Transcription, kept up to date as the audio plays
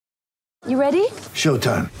You ready?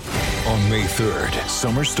 Showtime. On May 3rd,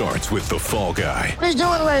 summer starts with The Fall Guy. Let's do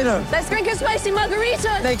it later. Let's drink a spicy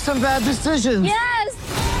margarita. Make some bad decisions.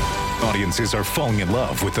 Yes! Audiences are falling in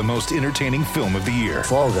love with the most entertaining film of the year.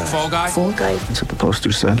 Fall Guy. Fall Guy? Fall guy. That's what the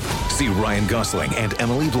poster said. See Ryan Gosling and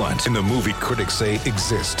Emily Blunt in the movie critics say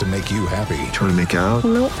exists to make you happy. Trying to make it out?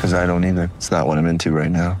 Nope. Because I don't either. It's not what I'm into right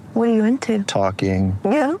now. What are you into? Talking.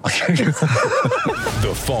 Yeah.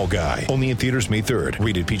 The Fall Guy. Only in theaters May 3rd.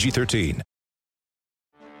 Rated PG-13.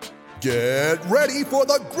 Get ready for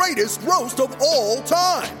the greatest roast of all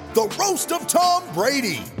time. The Roast of Tom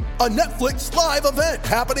Brady. A Netflix live event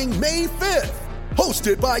happening May 5th.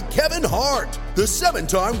 Hosted by Kevin Hart. The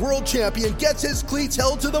 7-time world champion gets his cleats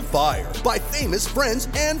held to the fire by famous friends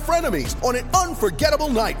and frenemies on an unforgettable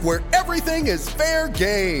night where everything is fair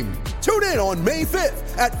game. Tune in on May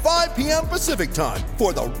 5th at 5 p.m. Pacific time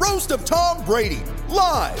for the Roast of Tom Brady.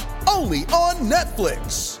 Live only on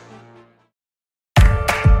Netflix.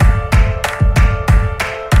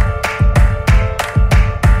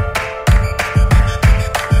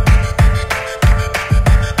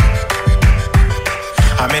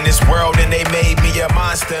 I'm in this world and they made me a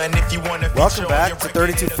monster. And if you want to Welcome back to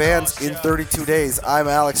 32 Fans in 32 Days. I'm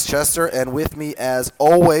Alex Chester, and with me, as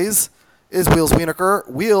always, is Wheels Wienerker.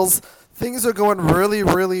 Wheels, things are going really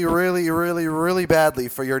badly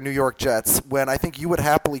for your New York Jets when I think you would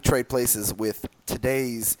happily trade places with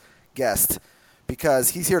today's guest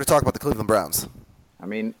because he's here to talk about the Cleveland Browns. I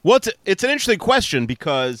mean, well, it's an interesting question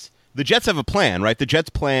because the Jets have a plan, right? The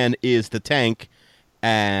Jets' plan is to tank.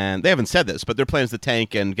 And they haven't said this, but their plan is to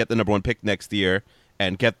tank and get the number 1 pick next year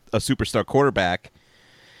and get a superstar quarterback.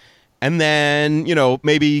 And then,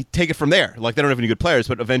 maybe take it from there. Like, they don't have any good players,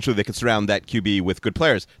 but eventually they could surround that QB with good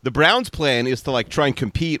players. The Browns' plan is to, try and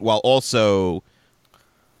compete while also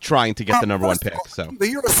trying to get the number 1 pick. So, but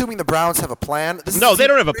you're assuming the Browns have a plan? No, they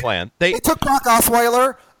don't have a plan. They took Brock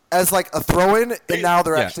Osweiler as, a throw-in, and now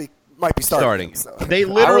they're actually might be starting. So. They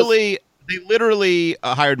literally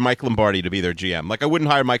hired Mike Lombardi to be their GM. I wouldn't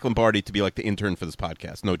hire Mike Lombardi to be the intern for this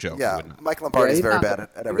podcast. No joke. Yeah, Mike Lombardi is very bad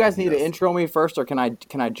at everything. You guys need to intro me first, or can I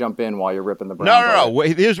jump in while you're ripping the Browns? No.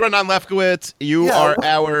 Here's Renan Lefkowitz. You are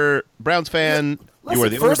our Browns fan. Listen, you are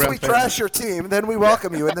the first only we Browns trash your team, then we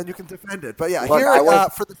welcome you, and then you can defend it. But yeah,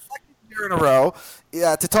 Look, for the second year in a row,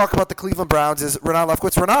 to talk about the Cleveland Browns is Renan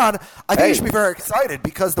Lefkowitz. Renan, I think you should be very excited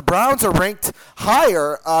because the Browns are ranked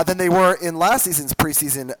higher than they were in last season's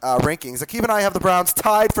preseason rankings. Akeem and I have the Browns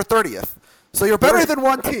tied for 30th. So you're better than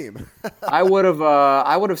one team. I would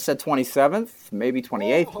have said 27th, maybe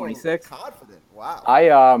 28th, 26th. Confident.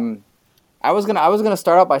 Wow. I was gonna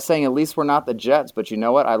start out by saying at least we're not the Jets, but you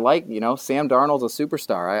know what? I like Sam Darnold's a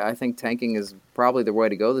superstar. I think tanking is probably the way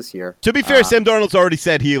to go this year. To be fair, Sam Darnold's already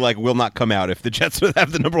said he will not come out if the Jets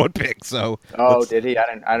have the number 1 pick. So did he? I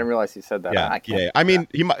didn't realize he said that. Yeah. I mean,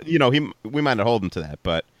 he might. We might not hold him to that,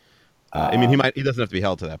 but he doesn't have to be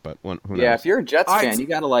held to that. But who knows? Yeah, if you're a Jets fan, you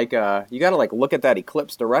gotta look at that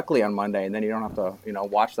eclipse directly on Monday, and then you don't have to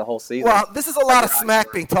watch the whole season. Well, this is a lot of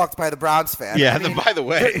smack being talked by the Browns fan. Yeah. By the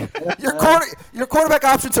way, your quarterback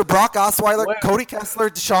options are Brock Osweiler, Cody Kessler,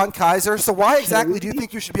 Deshaun Kaiser. So why exactly do you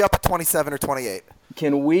think you should be up at 27 or 28?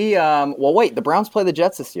 Can we? Wait. The Browns play the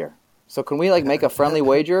Jets this year. So can we make a friendly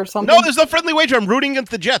wager or something? No, there's no friendly wager. I'm rooting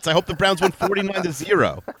against the Jets. I hope the Browns win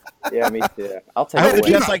 49-0. Yeah, me too. I'll take. I hope the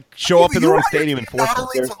Jets show up in the wrong stadium and force not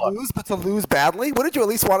only to lose, but to lose badly. Wouldn't you at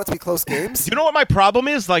least want it to be close games? You know what my problem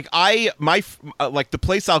is? The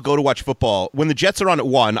place I'll go to watch football when the Jets are on at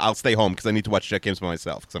 1, I'll stay home because I need to watch Jet games by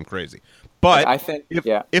myself because I'm crazy. But I think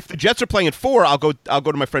if the Jets are playing at 4, I'll go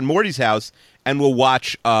to my friend Morty's house and we'll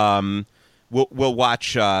watch. We'll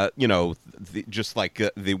watch. The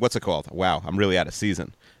what's it called? Wow, I'm really out of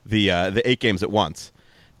season. The 8 games at once.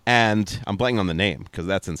 And I'm blanking on the name because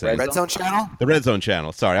that's insane. Red Zone Channel? The Red Zone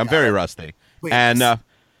Channel. Sorry, I'm very rusty. And then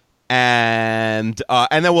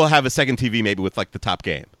we'll have a second TV maybe with the top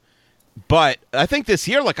game. But I think this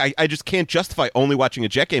year, I just can't justify only watching a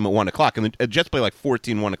Jet game at 1 o'clock. And the Jets play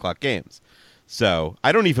 14 1 o'clock games. So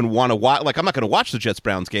I don't even want to watch. I'm not going to watch the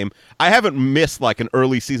Jets-Browns game. I haven't missed an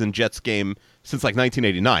early season Jets game since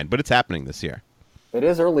 1989, but it's happening this year. It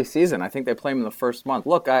is early season. I think they play them in the first month.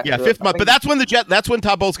 Look, 5th month. But that's when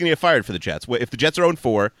Todd Bowles going to get fired for the Jets. If the Jets are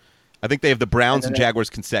 0-4, I think they have the Browns and Jaguars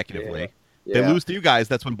consecutively. Yeah. They lose to you guys.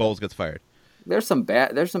 That's when Bowles gets fired. There's some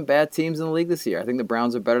bad teams in the league this year. I think the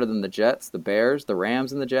Browns are better than the Jets, the Bears, the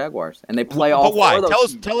Rams, and the Jaguars, and they play all. But why? Four of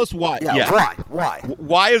those Tell us why. Why?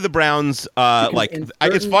 Why are the Browns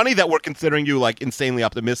it's funny that we're considering you insanely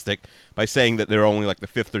optimistic by saying that they're only the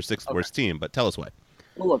 5th or 6th worst team. But tell us why.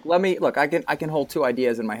 Well, look. I can hold two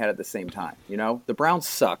ideas in my head at the same time. The Browns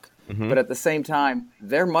suck. But at the same time,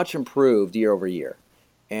 they're much improved year over year.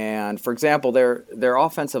 And for example, their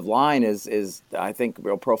offensive line is I think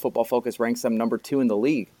Pro Football Focus ranks them number 2 in the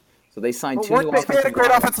league. So they signed 2 new offensive They had a great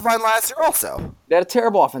linemen. offensive line last year also. They had a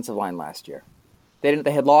terrible offensive line last year. They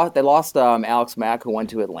lost Alex Mack, who went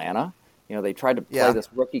to Atlanta. You know, they tried to play this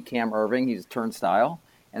rookie Cam Irving. He's a turnstile,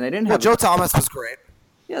 and they didn't have. Joe Thomas was great.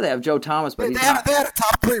 Yeah, they have Joe Thomas, but they had a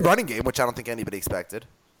top 3 running game, which I don't think anybody expected.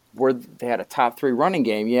 They had a top 3 running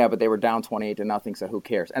game, yeah, but they were down 28-0, so who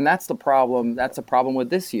cares? And that's the problem. That's the problem with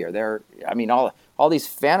this year. All these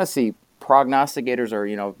fantasy prognosticators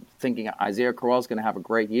are, thinking Isaiah Crowell is going to have a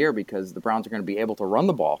great year because the Browns are going to be able to run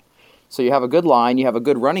the ball. So you have a good line, you have a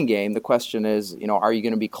good running game. The question is, are you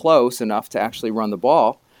going to be close enough to actually run the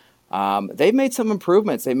ball? They've made some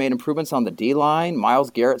improvements. They made improvements on the D-line.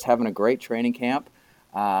 Myles Garrett's having a great training camp.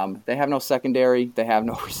 They have no secondary. They have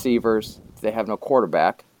no receivers. They have no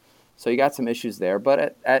quarterback. So you got some issues there.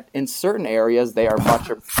 But in certain areas, they are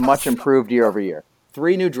much improved year over year.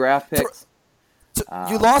 3 new draft picks.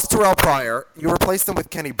 You lost Terrell Pryor. You replaced him with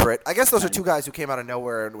Kenny Britt. I guess those are 2 guys who came out of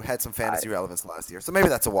nowhere and had some fantasy relevance last year. So maybe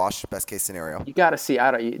that's a wash, best case scenario. You got to see.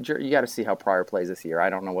 You got to see how Pryor plays this year. I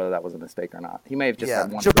don't know whether that was a mistake or not. He may have just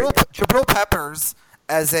had one. Jabril Peppers,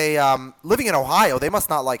 as a living in Ohio, they must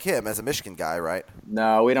not like him as a Michigan guy, right?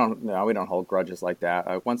 No, we don't. No, we don't hold grudges like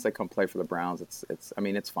that. Once they come play for the Browns,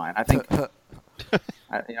 it's fine. I think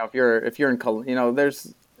if you're in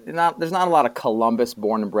there's not a lot of Columbus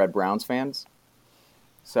born and bred Browns fans.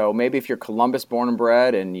 So maybe if you're Columbus born and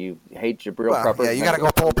bred and you hate Jabril Peppers, yeah, you got to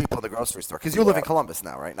go pull people at the grocery store because you live in Columbus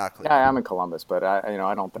now, right? Not Cleveland. Yeah, I'm in Columbus, but I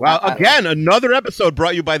don't. Well, again, another episode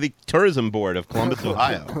brought you by the Tourism Board of Columbus,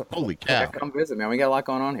 Ohio. Holy cow! Come visit, man. We got a lot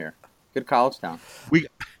going on here. Good college town. We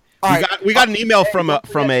got an email from a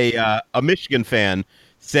Michigan fan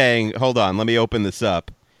saying, "Hold on, let me open this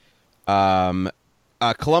up.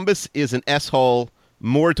 Columbus is an S-hole,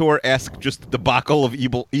 Mordor-esque, just debacle of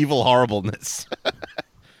evil horribleness."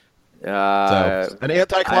 So an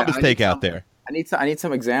anti-Columbus take out there. I need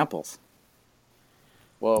some examples.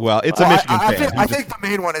 Well, it's a Michigan fan. I think the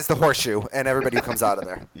main one is the horseshoe and everybody who comes out of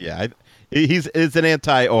there. Yeah, it's an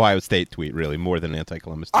anti-Ohio State tweet, really, more than an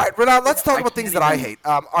anti-Columbus tweet. All right, Renan, let's talk about things that I hate.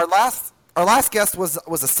 Our last guest was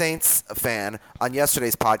a Saints fan on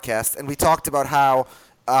yesterday's podcast, and we talked about how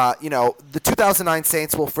the 2009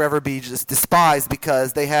 Saints will forever be just despised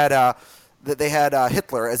because they had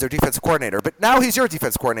Hitler as their defensive coordinator. But now he's your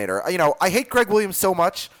defense coordinator. I hate Greg Williams so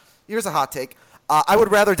much. Here's a hot take. I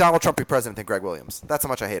would rather Donald Trump be president than Greg Williams. That's how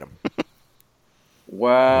much I hate him.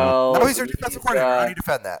 Well, now he's your defensive coordinator. How do you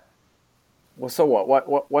defend that? Well, so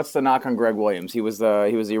what's the knock on Greg Williams? He was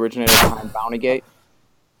the originator behind Bountygate.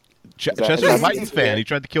 Chester's a Titans fan. He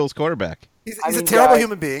tried to kill his quarterback. He's a terrible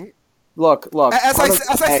human being. Look. As I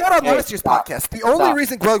said on last year's podcast, the only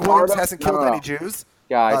reason Greg Williams hasn't killed any Jews.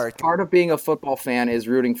 Guys, part of being a football fan is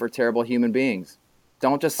rooting for terrible human beings.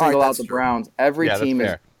 Don't just single out the Browns. Every team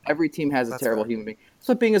has a terrible human being. That's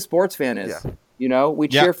what being a sports fan is. Yeah. We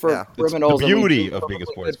cheer for criminals. It's the beauty and of being a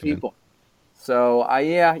sports fan. People. So,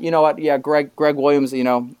 you know what? Yeah, Greg Williams,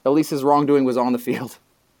 at least his wrongdoing was on the field.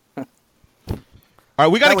 All right,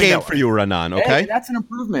 we got a game for you, Renan, okay? Hey, that's an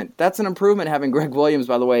improvement. That's an improvement having Greg Williams,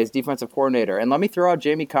 by the way, as defensive coordinator. And let me throw out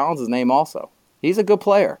Jamie Collins' name also. He's a good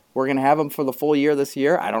player. We're going to have him for the full year this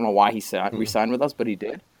year. I don't know why he re-signed with us, but he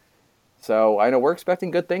did. So I know we're expecting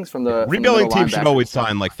good things from the rebuilding teams should always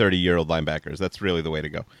sign like 30-year-old linebackers. That's really the way to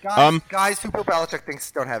go. Guys who Bill Belichick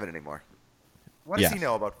thinks don't have it anymore. What does he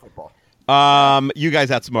know about football? You guys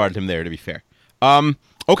outsmarted him there, to be fair.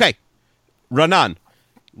 Okay, Renan,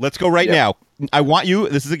 let's go right now. I want you.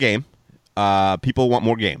 This is a game. People want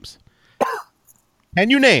more games. Can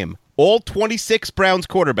you name all 26 Browns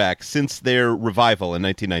quarterbacks since their revival in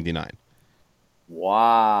 1999?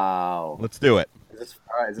 Wow. Let's do it. Is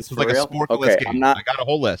this for like real? a sportless game. I got a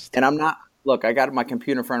whole list. And I'm not. Look, I got my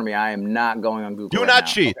computer in front of me. I am not going on Google. Do not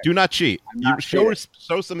cheat. Okay. Do not cheat. Show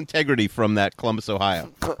some integrity from that Columbus,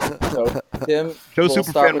 Ohio. So, Tim, show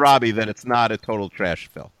Superfan Robbie that it's not a total trash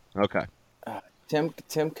fill. Okay. Tim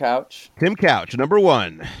Couch. Tim Couch, number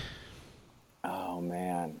 1. Oh,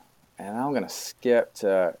 man. And I'm going to skip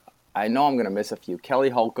to – I know I'm going to miss a few. Kelly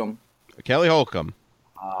Holcomb.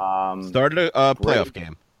 Started a playoff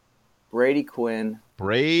game. Brady Quinn.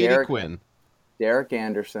 Derek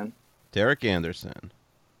Anderson. It's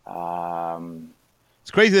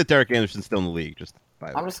crazy that Derek Anderson's still in the league.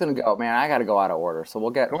 I'm just going to go. Man, I got to go out of order. So we'll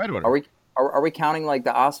get – Go out of order. Are we counting like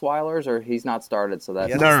the Osweilers, or he's not started? So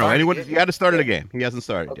that's no. Anyone, you got to start a game. He hasn't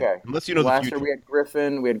started yet. Unless you know last the future. year we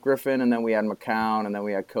had Griffin, and then we had McCown, and then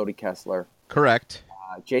we had Cody Kessler. Correct.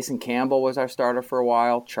 Jason Campbell was our starter for a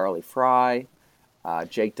while. Charlie Fry.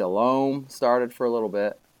 Jake Delhomme started for a little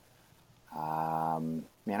bit.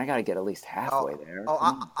 Man, I got to get at least halfway there.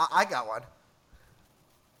 I got one.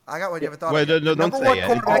 I got one you haven't thought Wait, of. don't Number say one it.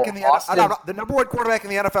 quarterback in the Austin. NFL. The number one quarterback in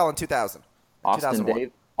the NFL in 2000.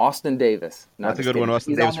 Austin Davis. No, That's a just good one. kidding.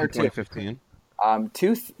 Austin He's Davis on for there, too.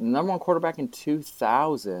 2015. Number one quarterback in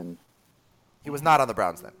 2000. He was not on the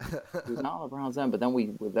Browns then. He was not on the Browns then, but then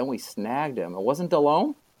we snagged him. It wasn't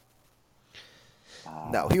Delhomme?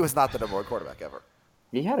 No, he was not the number one quarterback ever.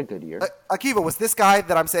 He had a good year. Akiva, was this guy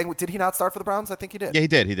that I'm saying, did he not start for the Browns? I think he did. Yeah, he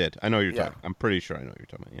did. He did. I know what you're Yeah. talking. I'm pretty sure I know what you're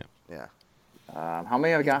talking about. Yeah. Yeah. How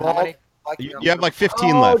many have I got? How many? You have like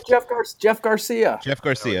 15 Oh, left. Jeff Garcia. Jeff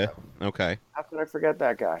Garcia. Okay. How could I forget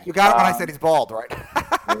that guy? You got it when I said he's bald, right?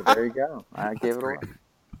 There you go. I gave it away.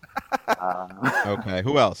 Okay.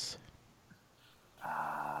 Who else?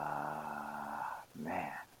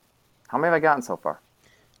 Man. How many have I gotten so far?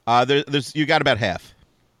 There's you got about half.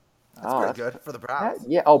 That's pretty good for the Browns.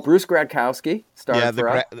 Yeah. Oh, Bruce Gradkowski started Yeah, for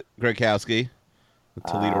us. Gregkowski, the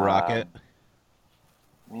Toledo Rocket.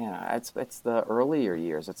 Man, it's the earlier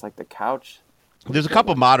years. It's like the couch. There's a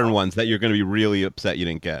couple modern ones that you're going to be really upset you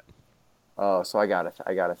didn't get. Oh, so I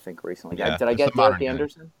gotta think recently. Yeah, Did I it's get the modern Derek guy.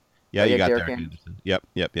 Anderson? Yeah, Did I you get got Derek Derek Anderson? Yep.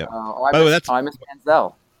 Oh, I By the way, missed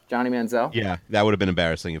Manziel. Johnny Manziel. Yeah, that would have been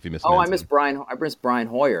embarrassing if you missed. Oh, I Manziel. missed Brian. I missed Brian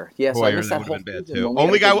Hoyer. Yes, Hoyer, I missed that that would whole have been bad season. too. When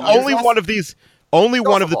we had the Only Giants. one of these. Only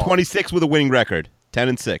one of the Football. 26 with a winning record.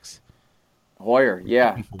 10-6. Hoyer,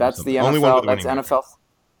 yeah, that's the Only one NFL. with a That's winning NFL.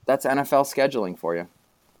 That's NFL scheduling for you.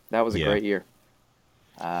 That was a Yeah. great year.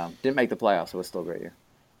 Didn't make the playoffs. It was still a great year.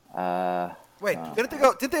 Wait,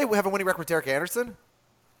 did they have a winning record with Derek Anderson?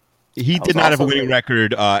 He That did was not have a also winning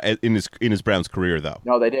great. record in his Browns career though.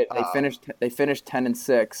 No, they did. They finished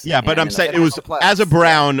 10-6. Yeah, but and I'm in the saying it was playoffs. as a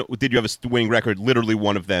Brown. Did you have a winning record? Literally,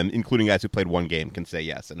 one of them, including guys who played one game, can say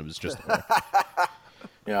yes, and it was just.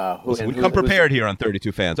 Yeah, Listen, we come prepared here on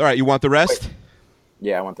 32 Fans. All right, you want the rest?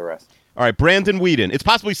 Yeah, I want the rest. All right, Brandon Whedon. It's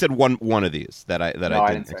possibly said one of these that I No, didn't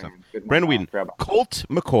didn't think say so. him. Good Brandon one. Whedon, Grab it. Colt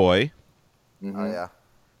McCoy, Oh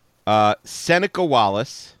yeah. Seneca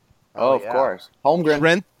Wallace, Oh, of yeah. course.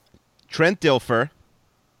 Holmgren. Trent Dilfer,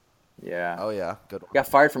 Yeah. Oh yeah. Good one. Got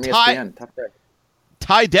fired from ESPN. Tough break.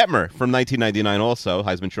 Ty Detmer from 1999, also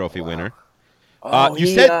Heisman Trophy winner. Oh, you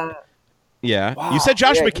he, said yeah, wow. you said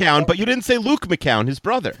Josh Yeah, McCown, but you didn't say Luke McCown, his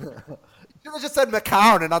brother. You should have just said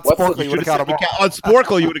McCown and not What's the- Sporkle. You would have got them all. On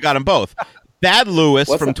Sporkle, you would have got them both. Thad Lewis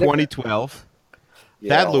What's from the difference? 2012.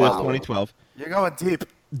 Yeah, Thad Lewis, wow. 2012. You're going deep.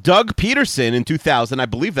 Doug Peterson in 2000. I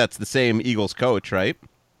believe that's the same Eagles coach, right?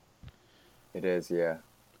 It is, yeah.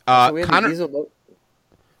 Uh, So we had Connor, these are lo-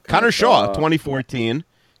 Connor Shaw, Shaw. 2014.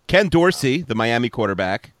 Ken Dorsey, the Miami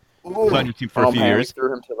quarterback, was on your team for a few man, years. We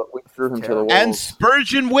threw him to the wolves. And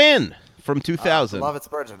Spurgeon Wynn from 2000. Love it,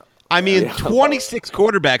 Spurgeon. I mean, Yeah. 26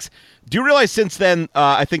 quarterbacks. Do you realize since then,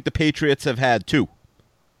 I think the Patriots have had two?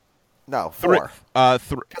 No, Three. four.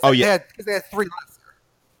 Oh, yeah. Because they had three last year.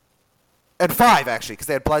 And five, actually, because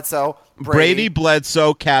they had Bledsoe, Brady,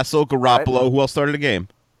 Bledsoe, Castle, Garoppolo. Right. Who else started a game?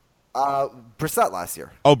 Brissett last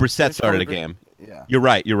year. Oh, Brissett It's started a probably- game. Yeah. You're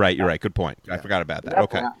right. Good point. I forgot about that.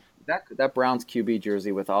 Okay. That Browns QB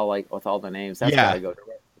jersey with all the names. That's Yeah.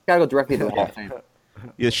 gotta go directly to the Hall of Fame.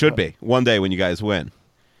 It should be. One day when you guys win.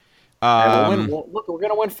 Look, we're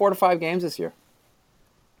gonna win 4 to 5 games this year.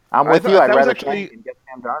 I'm I with thought- you. that I'd was rather actually- tank and get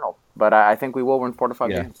Sam Darnold, but I think we will win 4 to 5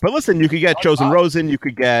 Yeah. games. But listen, you could get Chosen Rosen. You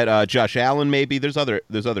could get Josh Allen. Maybe there's other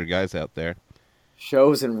guys out there.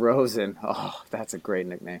 Shows and Rosen. Oh, that's a great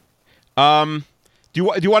nickname. Do you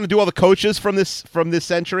want to do all the coaches from this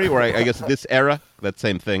century, or I guess this era? That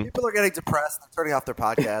same thing. People are getting depressed. They're turning off their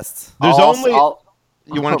podcasts. There's only.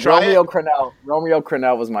 You want to try Romeo it? Crennel. Romeo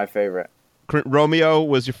Crennel was my favorite. Romeo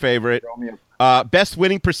was your favorite. Romeo. Best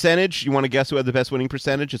winning percentage. You want to guess who had the best winning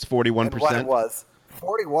percentage? It's 41%. And what it was.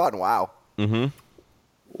 41, wow. Mm-hmm.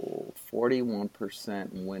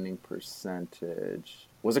 41% winning percentage.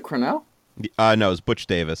 Was it Crennel? No, it's Butch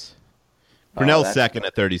Davis. Cornell's that's- second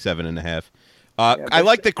at 37.5. Yeah, I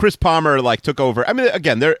like that Chris Palmer took over. I mean,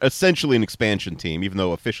 again, they're essentially an expansion team, even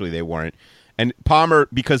though officially they weren't. And Palmer,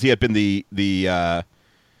 because he had been he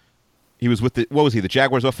was with the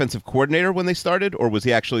Jaguars offensive coordinator when they started, or was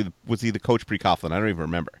he the coach pre-Coughlin? I don't even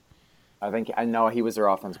remember. I know he was their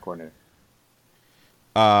offensive coordinator.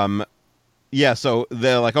 Yeah, so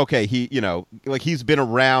they're like, okay, he's been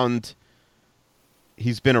around.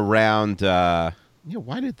 Why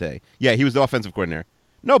did they? Yeah, he was the offensive coordinator.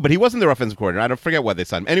 No, but he wasn't their offensive coordinator. I don't forget why they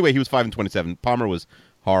signed him. Anyway, he was 5-27. Palmer was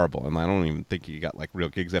horrible, and I don't even think he got real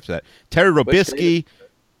gigs after that. Terry Robisky.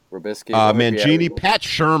 Rubisky. Mangini, Pat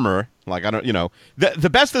Shurmur. Like, I don't, the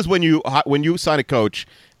best is when you sign a coach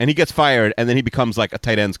and he gets fired and then he becomes like a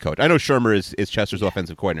tight ends coach. I know Shurmur is Chester's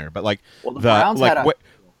offensive coordinator, but like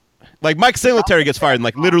like Mike Singletary gets fired and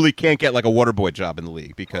like literally can't get like a water boy job in the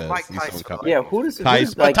league because he's so yeah. Who does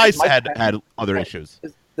Tice had other issues.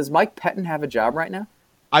 Does Mike Pettin have a job right now?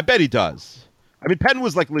 I bet he does. I mean, Pettin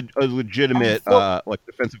was like a legitimate like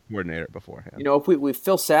defensive coordinator beforehand. If we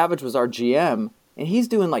Phil Savage was our GM. And he's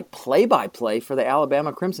doing like play-by-play for the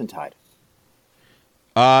Alabama Crimson Tide.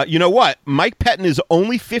 You know what? Mike Pettin is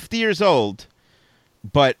only 50 years old,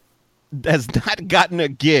 but has not gotten a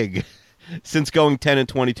gig since going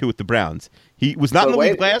 10-22 with the Browns. He was not in the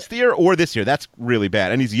league last year or this year. That's really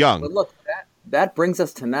bad, and he's young. But look, that brings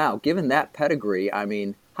us to now. Given that pedigree, I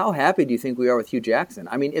mean, how happy do you think we are with Hugh Jackson?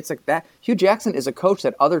 I mean, it's like that. Hugh Jackson is a coach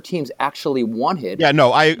that other teams actually wanted. Yeah,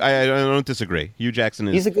 no, I don't disagree. Hugh Jackson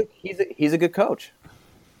is. He's a good coach.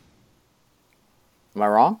 Am I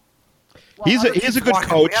wrong? Well, he's a good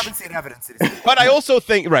coach. We haven't seen evidence. But I also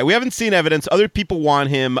think we haven't seen evidence. Other people want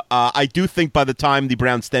him. I do think by the time the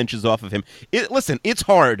Browns stench is off of him, listen, it's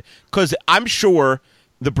hard because I'm sure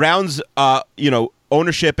the Browns,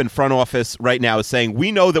 ownership and front office right now is saying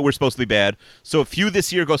we know that we're supposed to be bad. So if Hugh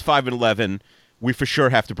this year goes 5-11, we for sure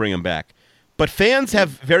have to bring him back. But fans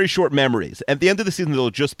have very short memories. At the end of the season, they'll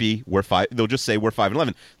just say we're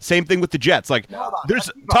 5-11. Same thing with the Jets. Like there's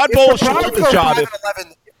Todd Bowles should have the job. If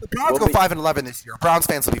the Browns go 5-11 this year, Browns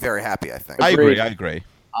fans will be very happy. I think. I agree.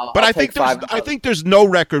 But I think there's no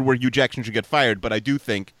record where Hugh Jackson should get fired. But I do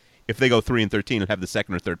think if they go 3-13 and have the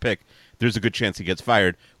second or third pick, there's a good chance he gets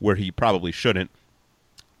fired where he probably shouldn't.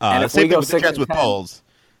 Same thing with the Jets with Bowles,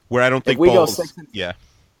 where I don't think Bowles. Yeah.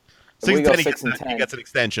 6-10, he gets an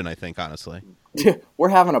extension, I think, honestly. We're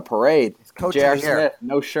having a parade. J.R. Smith,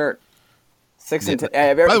 no shirt. 6-10.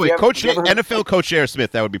 By the way, NFL Coach J.R.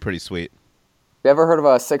 Smith, that would be pretty sweet. You ever heard of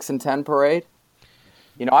a 6-10 parade?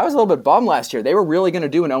 I was a little bit bummed last year. They were really going to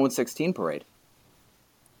do an 0-16 parade.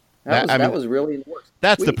 That was really in the works.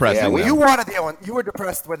 That's depressing. You wanted the 0. You were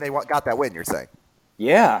depressed when they got that win, you're saying?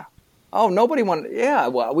 Yeah. Oh, nobody wanted. Yeah,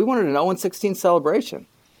 well, we wanted an 0-16 celebration.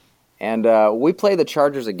 And we play the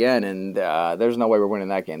Chargers again, and there's no way we're winning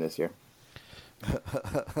that game this year.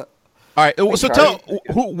 All right, so tell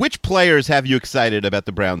which players have you excited about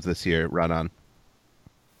the Browns this year, Ronan?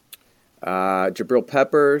 Jabril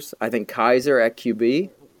Peppers, I think Kaiser at QB.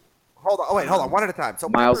 Hold on, one at a time. So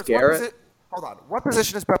Myles Garrett. Hold on, what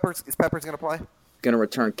position is Peppers going to play? Going to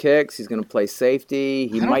return kicks. He's going to play safety.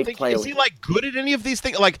 He might play. Is he like good at any of these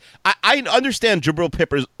things? Like I understand Jabril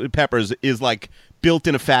Peppers is like built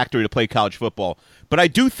in a factory to play college football, but I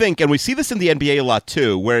do think, and we see this in the NBA a lot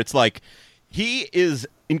too, where it's like he is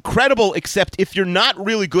incredible, except if you're not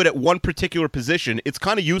really good at one particular position, it's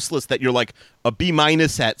kind of useless that you're like a B-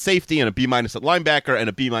 at safety and a B- at linebacker and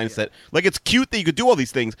a B- at like it's cute that you could do all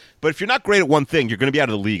these things, but if you're not great at one thing, you're going to be out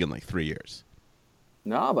of the league in like 3 years.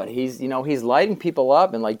 No, but he's lighting people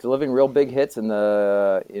up and like delivering real big hits in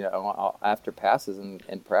the after passes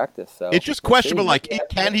in practice. So it's just questionable. Like,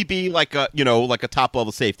 can he be like a like a top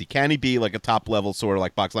level safety? Can he be like a top level sort of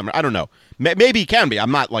like box lineman? I don't know. Maybe he can be. I'm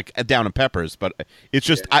not like down on Peppers, but it's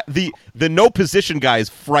just the no position guys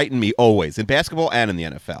frighten me always in basketball and in the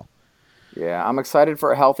NFL. Yeah, I'm excited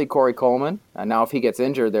for a healthy Corey Coleman. And now if he gets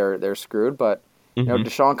injured, they're screwed. But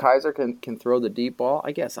Deshaun Kaiser can throw the deep ball.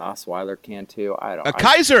 I guess Osweiler can too. I don't.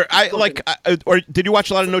 Kaiser, or did you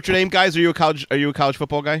watch a lot of Notre Dame guys? Are you a college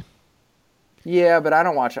football guy? Yeah, but I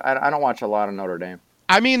don't watch. I don't watch a lot of Notre Dame.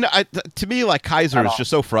 I mean, to me, like Kaiser is just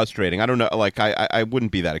so frustrating. I don't know. Like I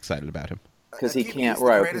wouldn't be that excited about him because he can't. He's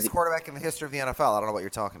the greatest quarterback in the history of the NFL. I don't know what you're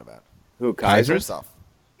talking about. Who Kaiser? Himself.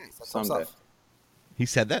 Someday. He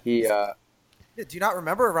said that. Do you not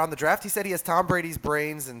remember around the draft? He said he has Tom Brady's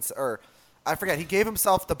brains I forget. He gave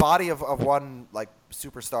himself the body of one like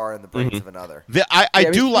superstar and the brains of another. I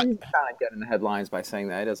do like kind of getting the headlines by saying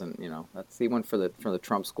that. He doesn't. That's he went for the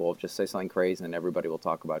Trump school. Just say something crazy and everybody will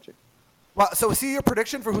talk about you. Well, so is he your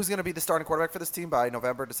prediction for who's going to be the starting quarterback for this team by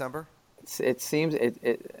November, December? It seems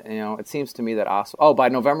to me that by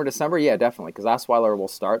November, December, yeah, definitely, because Osweiler will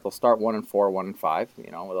start. They'll start 1-4,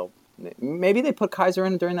 1-5. Maybe they put Kaiser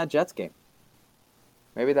in during that Jets game.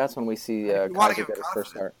 Maybe that's when we see Kaiser get his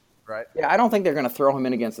first start. Right. Yeah, I don't think they're going to throw him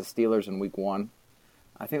in against the Steelers in Week 1.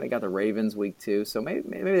 I think they got the Ravens Week 2, so maybe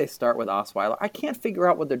they start with Osweiler. I can't figure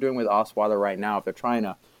out what they're doing with Osweiler right now. If they're trying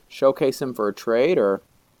to showcase him for a trade or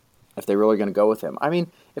if they're really going to go with him. I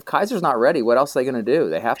mean, if Kaiser's not ready, what else are they going to do?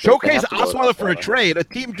 They have to showcase Osweiler for a trade. A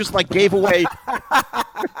team just like gave away.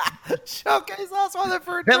 Showcase us while they're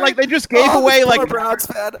for They just gave away like Browns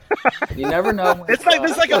fan. You never know. It's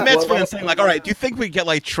like a Mets fan saying like, all right, do you think we get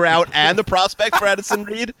like Trout and the prospect for Addison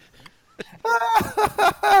Reed?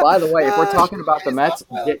 By the way, if we're talking about the Mets,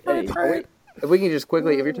 if we can just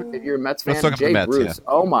quickly, if you're a Mets fan, Let's talk about Jay the Mets, Bruce. yeah.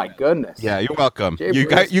 Oh my goodness. Yeah, you're welcome. Jay You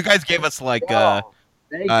Bruce. guys gave us like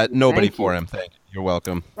nobody for him. Thank you. You're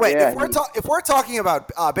welcome. Wait, Yeah, if we're talking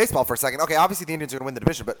about baseball for a second, okay, obviously the Indians are going to win the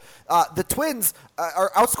division, but the Twins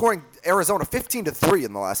are outscoring Arizona 15-3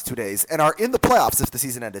 in the last 2 days and are in the playoffs if the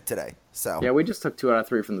season ended today. So Yeah, we just took 2 out of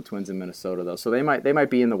 3 from the Twins in Minnesota, though, so they might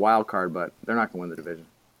be in the wild card, but they're not going to win the division.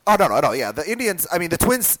 Oh, no, yeah. The Indians, I mean, the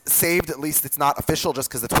Twins saved, at least it's not official, just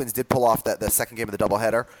because the Twins did pull off the second game of the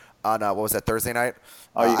doubleheader on, what was that, Thursday night?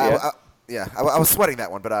 Oh, I was sweating that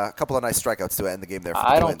one, but a couple of nice strikeouts to end the game there for the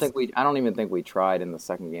I Twins. don't even think we tried in the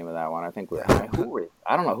second game of that one. I think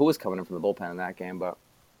I don't know who was coming in from the bullpen in that game, but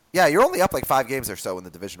Yeah, you're only up like 5 games or so in the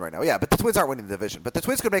division right now. Yeah, but the Twins aren't winning the division. But the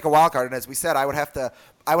Twins could make a wild card, and as we said, I would have to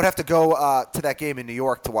go to that game in New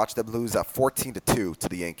York to watch them lose 14-2 to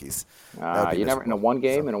the Yankees. You never in a one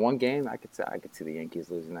game. I could see the Yankees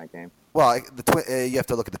losing that game. Well, you have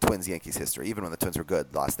to look at the Twins-Yankees history, even when the Twins were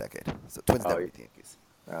good last decade. So Twins never beat the Yankees.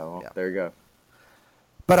 Oh, well, Yeah. There you go.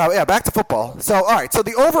 But back to football. So all right, so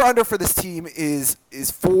the over/under for this team is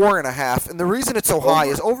 4.5, and the reason it's so high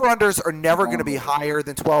is over/unders are never going to be higher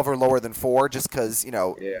than 12 or lower than 4, just because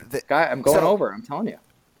I'm going over. I'm telling you.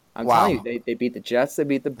 I'm telling you, they beat the Jets, they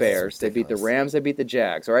beat the Bears, they beat the Rams, they beat the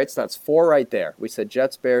Jags. All right, so that's 4 right there. We said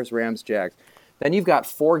Jets, Bears, Rams, Jags. Then you've got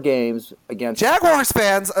 4 games against Jaguars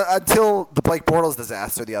fans until the Blake Bortles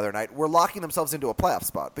disaster the other night were locking themselves into a playoff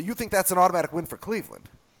spot. But you think that's an automatic win for Cleveland?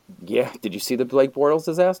 Yeah. Did you see the Blake Bortles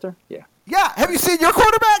disaster? Yeah. Yeah. Have you seen your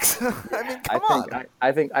quarterbacks? I mean, come on.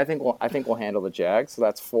 I think we'll handle the Jags. So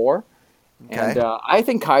that's 4. Okay. And I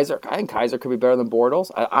think Kaiser could be better than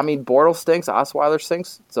Bortles. I mean, Bortles stinks. Osweiler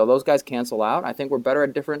stinks. So those guys cancel out. I think we're better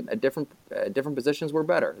at different positions. We're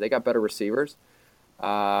better. They got better receivers.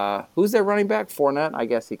 Who's their running back? Fournette. I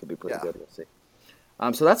guess he could be pretty good. We'll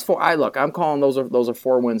see. So that's 4. I'm calling those are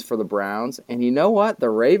 4 wins for the Browns. And you know what? The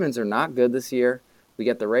Ravens are not good this year. We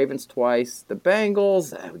get the Ravens twice. The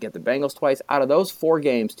Bengals, we get the Bengals twice. Out of those 4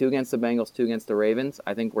 games, 2 against the Bengals, 2 against the Ravens,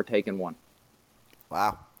 I think we're taking 1.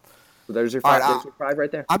 Wow. So there's your 5, there's your 5 right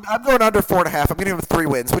there. I'm going under 4.5. I'm getting them 3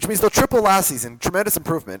 wins, which means they'll triple last season. Tremendous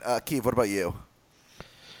improvement. Keith, what about you?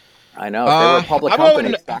 I know. If they were a public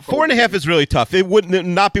company, 4.5 is really tough. It would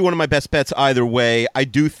not be one of my best bets either way. I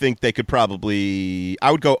do think they could probably.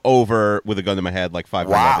 I would go over with a gun to my head, like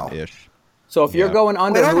 5-11-ish. So if you're going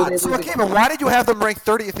under, why did you have them ranked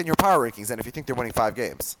 30th in your power rankings then if you think they're winning 5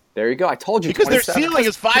 games? There you go. I told you. Because their ceiling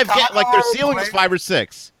is 5. Their ceiling is 5 or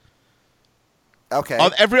 6. Okay.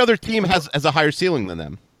 Every other team has a higher ceiling than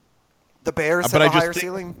them. The Bears have a higher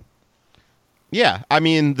ceiling? Yeah, I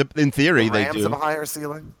mean, in theory, the Rams they do. have a higher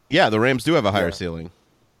ceiling? Yeah, the Rams do have a higher ceiling.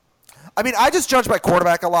 I mean, I just judge by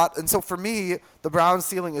quarterback a lot, and so for me, the Browns'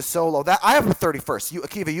 ceiling is so low. That I have them 31st.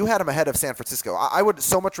 Akiva, you had them ahead of San Francisco. I would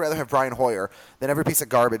so much rather have Brian Hoyer than every piece of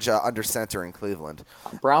garbage under center in Cleveland.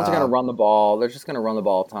 Browns are going to run the ball. They're just going to run the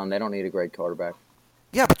ball a ton. They don't need a great quarterback.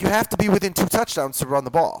 Yeah, but you have to be within 2 touchdowns to run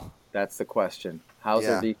the ball. That's the question. How's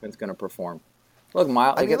their defense going to perform? Look,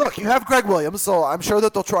 Miles. You have Greg Williams, so I'm sure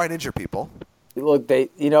that they'll try and injure people. Look,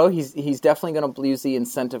 he's definitely going to use the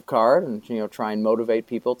incentive card and try and motivate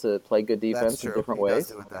people to play good defense in different ways.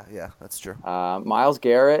 Does do that. Yeah, that's true. Myles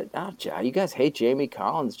Garrett. You guys hate Jamie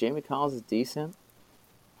Collins. Jamie Collins is decent.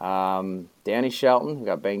 Danny Shelton, who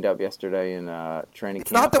got banged up yesterday in training camp.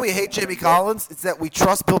 It's not that we hate Jamie Collins. It's that we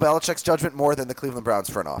trust Bill Belichick's judgment more than the Cleveland Browns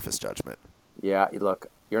front office judgment. Yeah, look,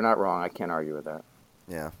 you're not wrong. I can't argue with that.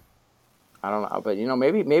 Yeah. I don't know, but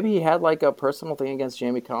maybe he had like a personal thing against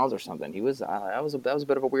Jamie Collins or something. That was a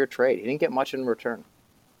bit of a weird trade. He didn't get much in return.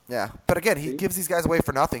 Yeah, but again, he gives these guys away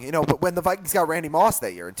for nothing. But when the Vikings got Randy Moss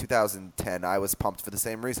that year in 2010, I was pumped for the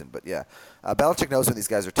same reason. But yeah, Belichick knows when these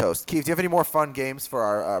guys are toast. Keith, do you have any more fun games for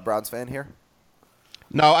our Browns fan here?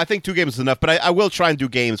 No, I think 2 games is enough, but I will try and do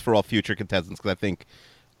games for all future contestants because I think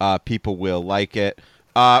people will like it.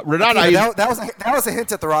 Renan, that was a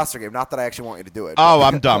hint at the roster game. Not that I actually want you to do it. Oh,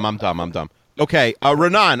 I'm dumb. Okay,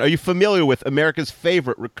 Renan, are you familiar with America's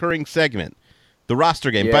favorite recurring segment, the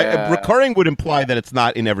roster game? Yeah. But recurring would imply that it's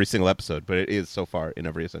not in every single episode, but it is so far in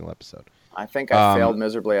every single episode. I think I failed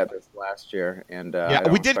miserably at this last year, and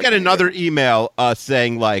we did get another email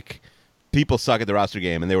saying like people suck at the roster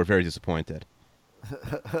game, and they were very disappointed.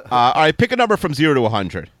 All right, pick a number from 0 to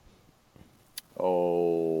 100.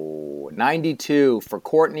 92 for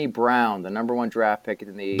Courtney Brown, the number 1 draft pick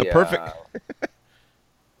in the perfect.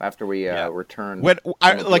 after we returned. When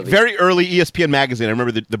from very early ESPN magazine, I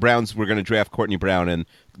remember the Browns were going to draft Courtney Brown, and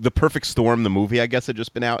The Perfect Storm, the movie, I guess, had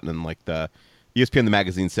just been out, and then like the ESPN the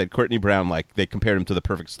magazine said Courtney Brown, like they compared him to The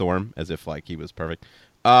Perfect Storm as if like he was perfect.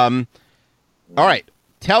 All right,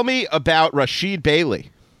 tell me about Rasheed Bailey.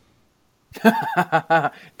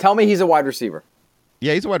 Tell me he's a wide receiver.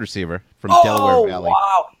 Yeah, he's a wide receiver from Delaware Valley.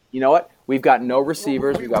 Wow! You know what? We've got no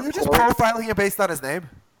receivers. We've got You're just profiling him based on his name?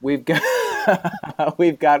 We've got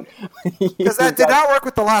Because that did not work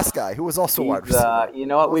with the last guy, who was also a wide receiver. You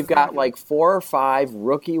know what? We've got like 4 or 5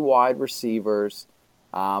 rookie wide receivers.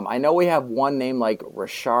 I know we have one name like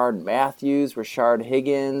Rashard Matthews, Rashard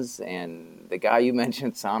Higgins, and the guy you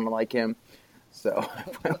mentioned sounded like him. So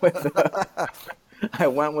I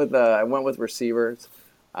went with receivers.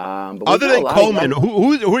 But other than Coleman,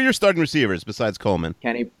 who are your starting receivers besides Coleman?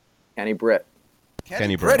 Kenny Britt.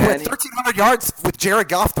 Kenny Britt Britt. had 1,300 yards with Jared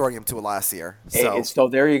Goff throwing him to it last year. So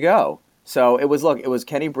there you go. So it was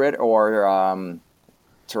Kenny Britt or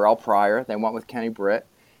Terrell Pryor. They went with Kenny Britt.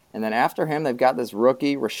 And then after him, they've got this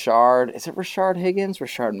rookie, Rashard. Is it Rashard Higgins?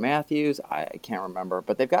 Rashard Matthews? I can't remember.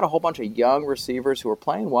 But they've got a whole bunch of young receivers who are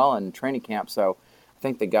playing well in training camp. So I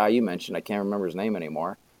think the guy you mentioned, I can't remember his name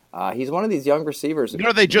anymore. He's one of these young receivers. You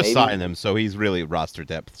know, they just signed him, so he's really roster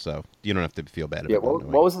depth. So you don't have to feel bad about it.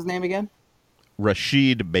 What was his name again?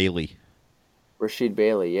 Rasheed Bailey. Rasheed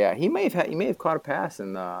Bailey, yeah. He may have caught a pass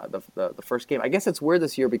in the first game. I guess it's weird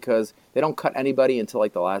this year because they don't cut anybody until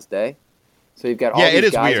like the last day. So you've got all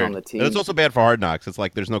these guys on the team. And it's also bad for Hard Knocks. It's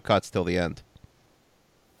like there's no cuts till the end.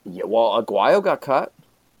 Yeah, well, Aguayo got cut.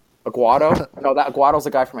 Aguado? No, Aguado's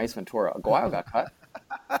the guy from Ace Ventura. Aguayo got cut.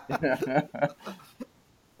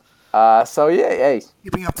 So, yeah, hey.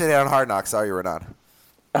 Keeping up to date on Hard Knocks, are you, Renan?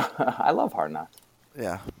 I love Hard Knocks.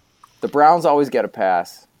 Yeah. The Browns always get a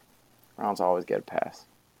pass.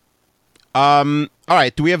 All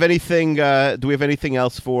right. Do we have anything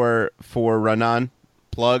else for Renan?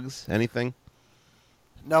 Plugs? Anything?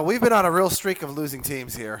 No, we've been on a real streak of losing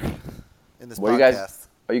teams here in this podcast.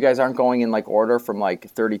 You guys aren't going in like order from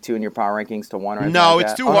like 32 in your power rankings to 1 or anything No, like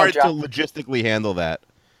it's that? too hard to logistically handle that.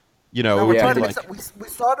 You know, we started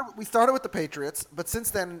with the Patriots, but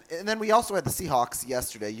since then, and then we also had the Seahawks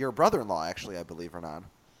yesterday. Your brother-in-law, actually, I believe, Renan.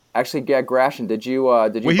 Actually, yeah, Gratian, did you?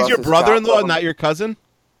 Wait, he's your brother-in-law, not your cousin?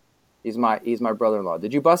 He's my brother-in-law.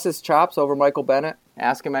 Did you bust his chops over Michael Bennett?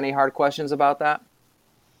 Ask him any hard questions about that?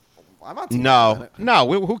 I'm not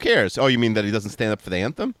No. Who cares? Oh, you mean that he doesn't stand up for the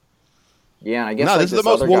anthem? Yeah, and I guess no. like This is the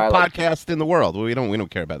most woke podcast in the world. We don't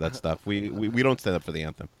care about that stuff. We don't stand up for the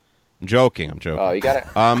anthem. I'm joking. Oh, you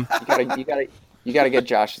gotta get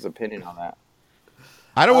Josh's opinion on that.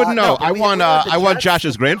 I wouldn't know. I want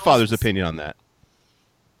Josh's grandfather's opinion on that.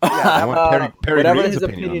 Yeah, I want Perry whatever Reed's his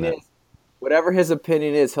opinion is. Whatever his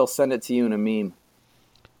opinion is, he'll send it to you in a meme.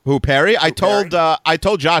 Who, Perry? I told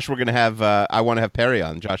Josh we're gonna have. I want to have Perry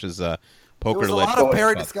on. Josh's poker. There was a lot of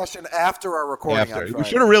Perry discussion after our recording. On we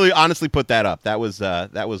should have really honestly put that up. That was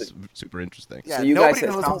super interesting. Yeah, so nobody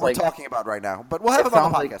knows what we're talking about right now, but we'll have him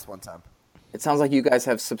on the podcast one time. It sounds like you guys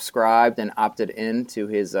have subscribed and opted into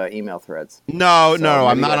his email threads. No,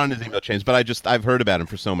 I'm not on his email chains, but I've heard about him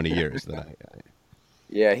for so many years that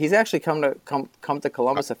Yeah, he's actually come to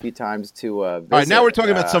Columbus a few times to visit. All right, now we're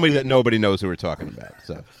talking about somebody that nobody knows who we're talking about.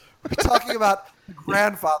 So we're talking about the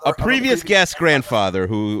grandfather, a previous guest grandfather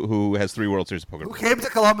who has 3 World Series of Poker. Who came to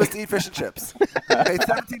Columbus to eat fish and chips. Paid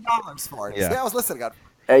 $17 for it. Yeah. See, I was listening.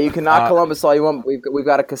 Hey, you can knock Columbus all you want. We've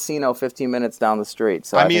got a casino 15 minutes down the street.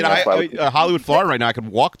 So Hollywood, Florida, right now, I could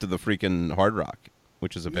walk to the freaking Hard Rock,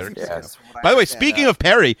 which is a better casino. By the way, speaking of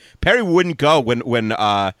Perry wouldn't go when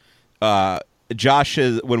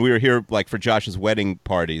Josh's when we were here like for Josh's wedding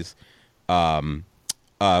parties.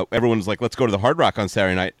 Everyone was like, "Let's go to the Hard Rock on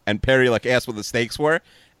Saturday night," and Perry like asked what the stakes were,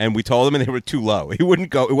 and we told him, and they were too low. He wouldn't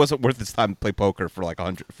go. It wasn't worth his time to play poker for like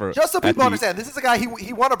 100. Just so people understand, this is a guy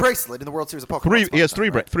he won a bracelet in the World Series of Poker. He has three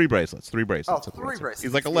bracelets. 3 bracelets. Oh, 3 bracelets.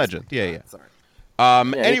 He's like a legend. Yeah. Sorry.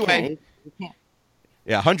 Anyway,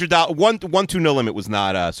 yeah, $100 1-2 no limit was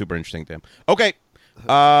not super interesting to him. Okay,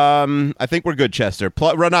 I think we're good, Chester.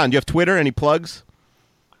 Renan, do you have Twitter? Any plugs?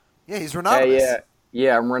 Yeah, he's Renanimous.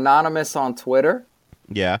 Yeah, I'm Renanimous on Twitter.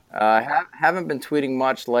 Yeah. Haven't been tweeting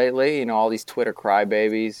much lately. You know, all these Twitter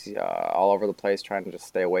crybabies all over the place, trying to just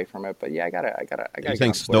stay away from it. But yeah, I gotta. You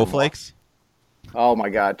think snowflakes? Oh my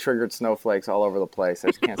God, triggered snowflakes all over the place. I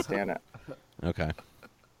just can't stand it. Okay.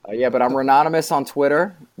 Yeah, but I'm Renanimous on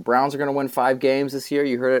Twitter. Browns are going to win 5 games this year.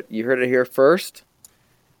 You heard it here first.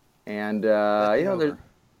 And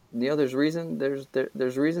there's reason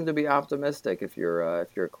to be optimistic if you're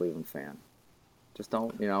a Cleveland fan. Just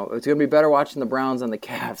don't, it's going to be better watching the Browns than the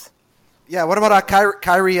Cavs. Yeah, what about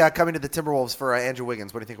Kyrie coming to the Timberwolves for Andrew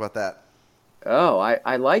Wiggins? What do you think about that? Oh,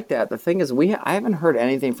 I like that. The thing is, I haven't heard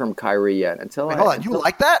anything from Kyrie yet. Hold on, you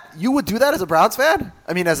like that? You would do that as a Browns fan?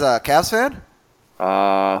 I mean, as a Cavs fan?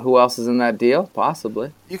 Who else is in that deal?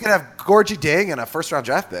 Possibly. You could have Gorgie Dang and a first-round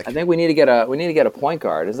draft pick. I think we need to get a point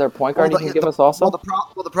guard. Is there a point guard you can give us also? Well,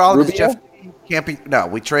 the problem Rubio? is Jeff can't be. No,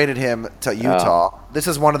 we traded him to Utah. This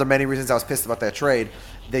is one of the many reasons I was pissed about that trade.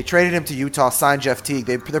 They traded him to Utah, signed Jeff Teague.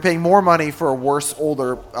 They're paying more money for a worse,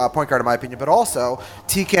 older point guard, in my opinion. But also,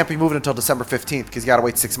 Teague can't be moving until December 15th because you got to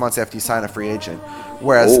wait 6 months after you sign a free agent.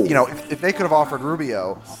 Whereas, if they could have offered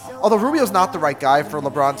Rubio, although Rubio's not the right guy for a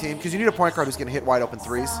LeBron team because you need a point guard who's going to hit wide open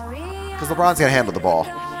threes because LeBron's going to handle the ball.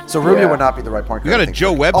 So Rubio would not be the right point guard. We got a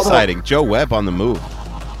Joe Webb sighting. Joe Webb on the move.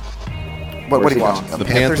 What are you watching? The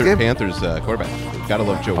Panthers quarterback. Gotta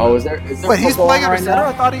love Joe Webb. Oh, is there Wait, he's playing under right center? now?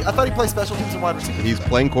 I thought he played special teams and wide receiver. He's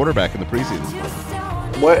playing quarterback in the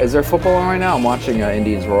preseason. What is there football on right now? I'm watching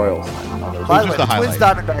Indians Royals. By the way, the Twins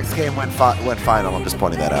Diamondbacks game went final. I'm just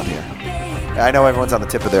pointing that out here. I know everyone's on the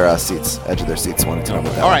tip of their edge of their seats wanting to know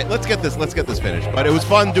about that. All right, let's get this finished. But it was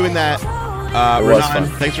fun doing that. Renan,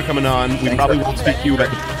 thanks for coming on. We probably won't speak to you about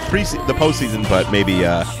the postseason, but maybe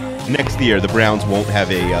next year the Browns won't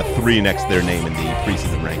have a 3 next to their name in the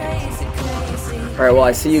preseason rankings. All right, well,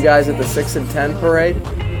 I see you guys at the 6 and 10 parade.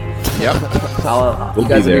 Yep. You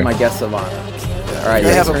guys will be my guests of honor. All right,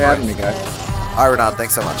 thanks for having me, guys. All right, Renan,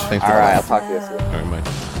 thanks so much. Thanks All right, I'll talk to you soon. All right,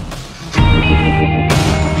 bye.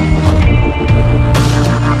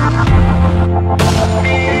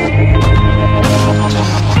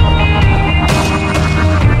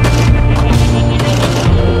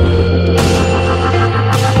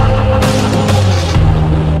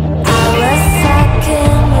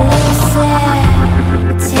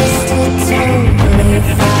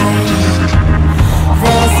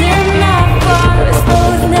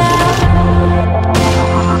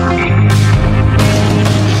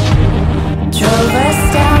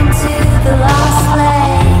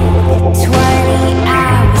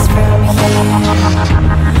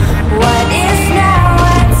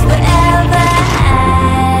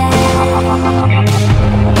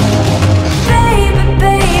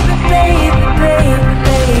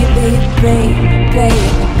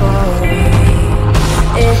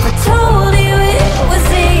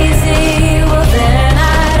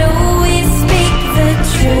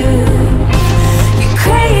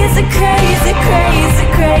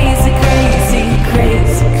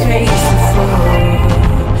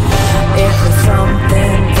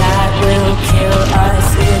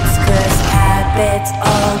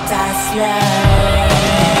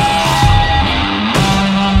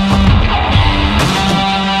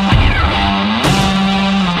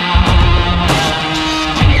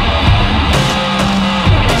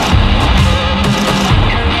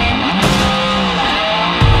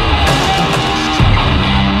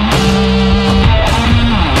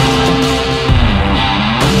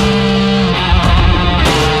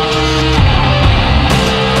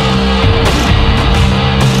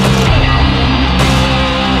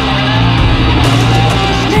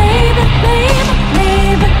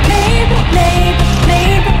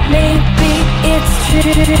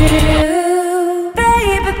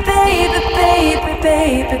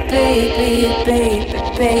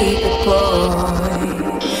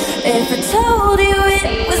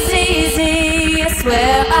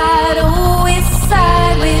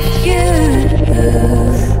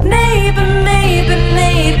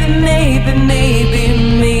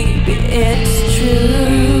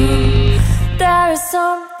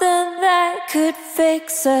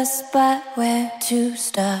 But we're too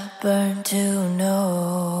stubborn to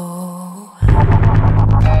know.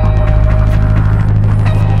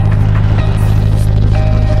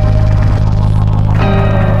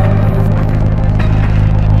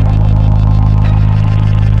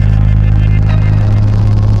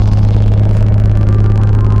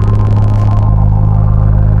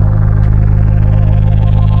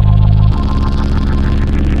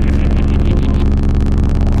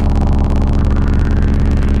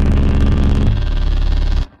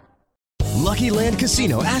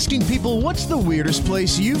 Casino, asking people, what's the weirdest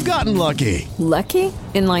place you've gotten lucky? Lucky?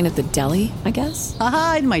 In line at the deli, I guess?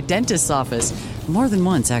 Aha, in my dentist's office. More than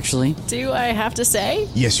once, actually. Do I have to say?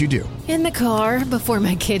 Yes, you do. In the car before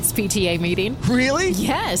my kids' PTA meeting. Really?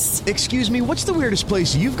 Yes. Excuse me, what's the weirdest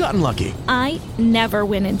place you've gotten lucky? I never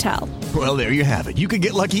win and tell. Well, there you have it. You can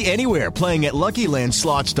get lucky anywhere, playing at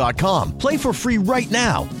LuckyLandSlots.com. Play for free right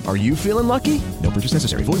now. Are you feeling lucky? No purchase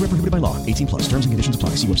necessary. Void where prohibited by law. 18+. Terms and conditions apply.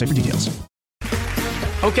 See website for details.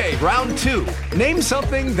 Okay, round 2. Name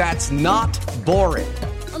something that's not boring.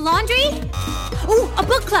 A laundry? Ooh, a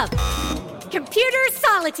book club. Computer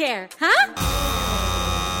solitaire, huh?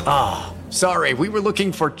 Ah, sorry, we were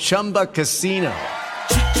looking for Chumba Casino.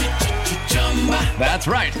 That's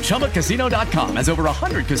right, ChumbaCasino.com has over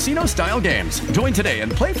 100 casino-style games. Join today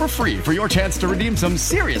and play for free for your chance to redeem some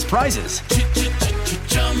serious prizes.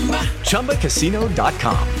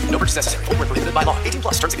 ChumbaCasino.com. No purchase necessary. Void where prohibited by law. 18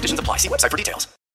 plus terms and conditions apply. See website for details.